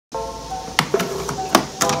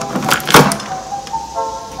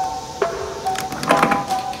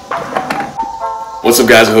What's up,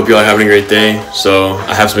 guys? I hope y'all are having a great day. So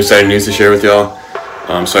I have some exciting news to share with y'all.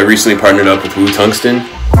 So I recently partnered up with Tungsten.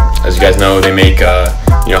 As you guys know, they make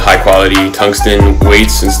high quality tungsten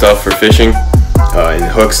weights and stuff for fishing and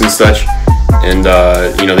hooks and such. And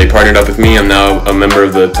they partnered up with me. I'm now a member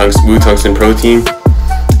of the Tungsten Pro team.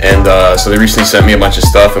 And so they recently sent me a bunch of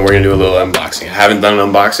stuff, and we're gonna do a little unboxing. I haven't done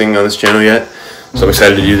an unboxing on this channel yet, so I'm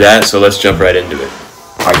excited to do that. So let's jump right into it.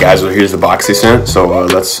 Alright guys, well here's the box they sent, so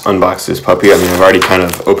let's unbox this puppy. I mean, I've already kind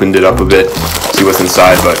of opened it up a bit, see what's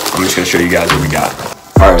inside, but I'm just going to show you guys what we got.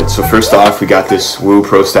 Alright, so first off, we got this Woo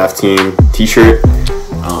Pro Staff Team t-shirt.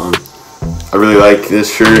 I really like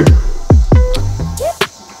this shirt.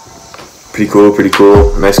 Pretty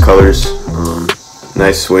cool, nice colors.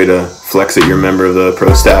 Nice way to flex that you're a member of the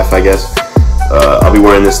pro staff, I guess. I'll be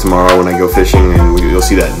wearing this tomorrow when I go fishing, and you'll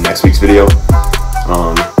see that in next week's video.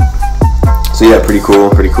 So yeah, pretty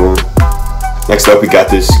cool. Next up, we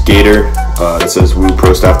got this gator that says Woo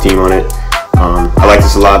Pro Staff Team on it. I like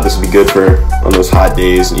this a lot. This would be good for on those hot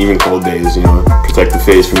days and even cold days, protect the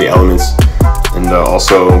face from the elements. And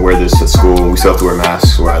also wear this at school. We still have to wear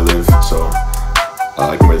masks where I live, so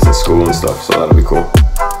I can wear this at school and stuff, so that'll be cool.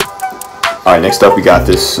 Alright, next up we got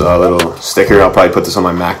this little sticker. I'll probably put this on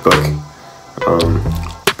my MacBook.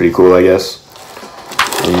 Pretty cool, I guess.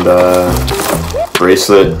 And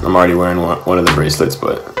bracelet. I'm already wearing one of the bracelets,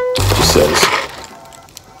 but it just says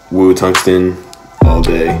Woo Tungsten all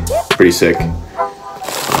day. Pretty sick.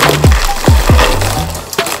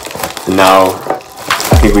 And now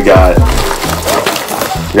I think we got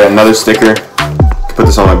another sticker. Put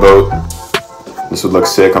this on my boat. This would look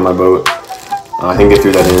sick on my boat. I can get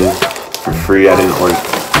through that in for free. I didn't order.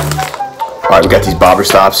 Alright, we got these bobber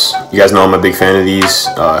stops. You guys know I'm a big fan of these.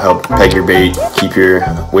 Help peg your bait, keep your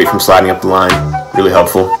weight from sliding up the line. Really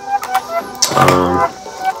helpful.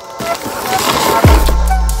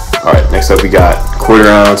 Alright, next up we got 1/4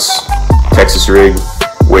 ounce Texas rig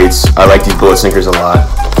weights. I like these bullet sinkers a lot.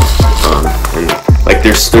 And like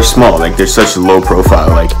they're small, like they're such low profile.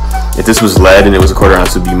 Like if this was lead and it was 1/4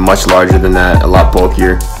 ounce, it would be much larger than that, a lot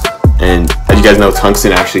bulkier. And as you guys know,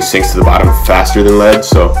 tungsten actually sinks to the bottom faster than lead,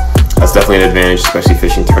 so that's definitely an advantage, especially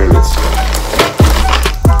fishing tournaments.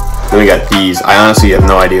 Then we got these. I honestly have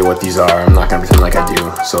no idea what these are. I'm not going to pretend like I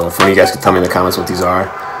do. So if one of you guys could tell me in the comments what these are,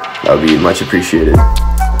 that would be much appreciated.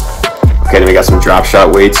 Okay, then we got some drop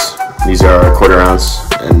shot weights. These are 1/4 ounce,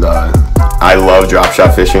 and I love drop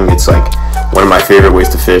shot fishing. It's like one of my favorite ways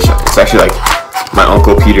to fish. It's actually like my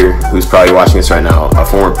uncle Peter, who's probably watching this right now, a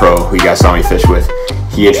former pro who you guys saw me fish with.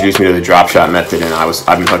 He introduced me to the drop shot method, and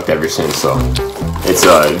I've been hooked ever since. So it's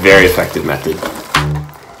a very effective method.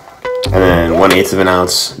 And then 1/8 of an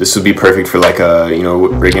ounce. This would be perfect for like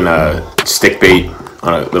rigging a stick bait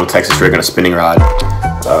on a little Texas rig on a spinning rod.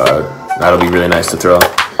 That'll be really nice to throw.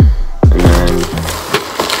 And then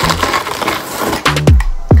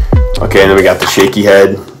okay, and then we got the shaky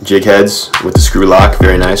head jig heads with the screw lock.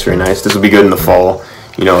 Very nice. This will be good in the fall.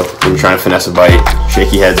 When you're trying to finesse a bite,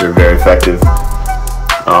 shaky heads are very effective.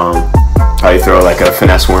 Probably throw like a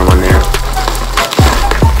finesse worm on there.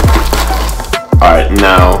 Alright,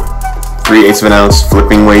 now 3/8 of an ounce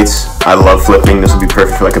flipping weights. I love flipping. This would be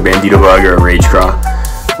perfect for like a bandito bug or a rage craw,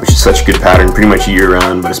 which is such a good pattern pretty much year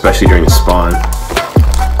round, but especially during the spawn.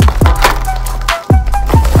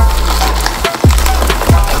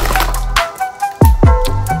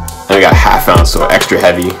 And we got 1/2 ounce, so extra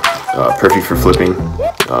heavy, perfect for flipping.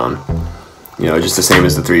 Just the same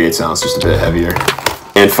as the 3/8 ounce, just a bit heavier.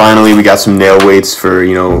 And finally, we got some nail weights for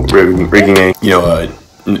rigging a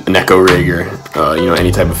Neko rig or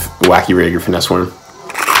any type of wacky rig or finesse worm.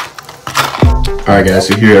 Alright guys,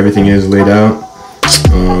 so here everything is laid out.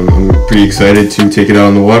 I'm pretty excited to take it out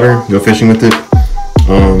on the water, go fishing with it.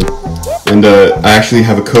 And I actually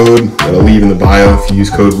have a code that I'll leave in the bio. If you use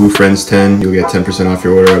code WooFriends10, you'll get 10% off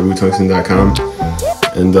your order at wootungsten.com.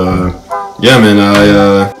 And yeah, man,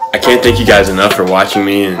 I can't thank you guys enough for watching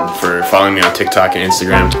me and for following me on TikTok and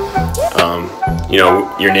Instagram.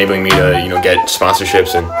 You're enabling me to get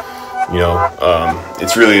sponsorships, and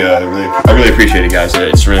it's really I really appreciate it, guys.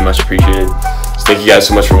 It's really much appreciated. So thank you guys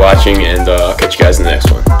so much for watching, and I'll catch you guys in the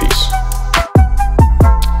next one. Peace.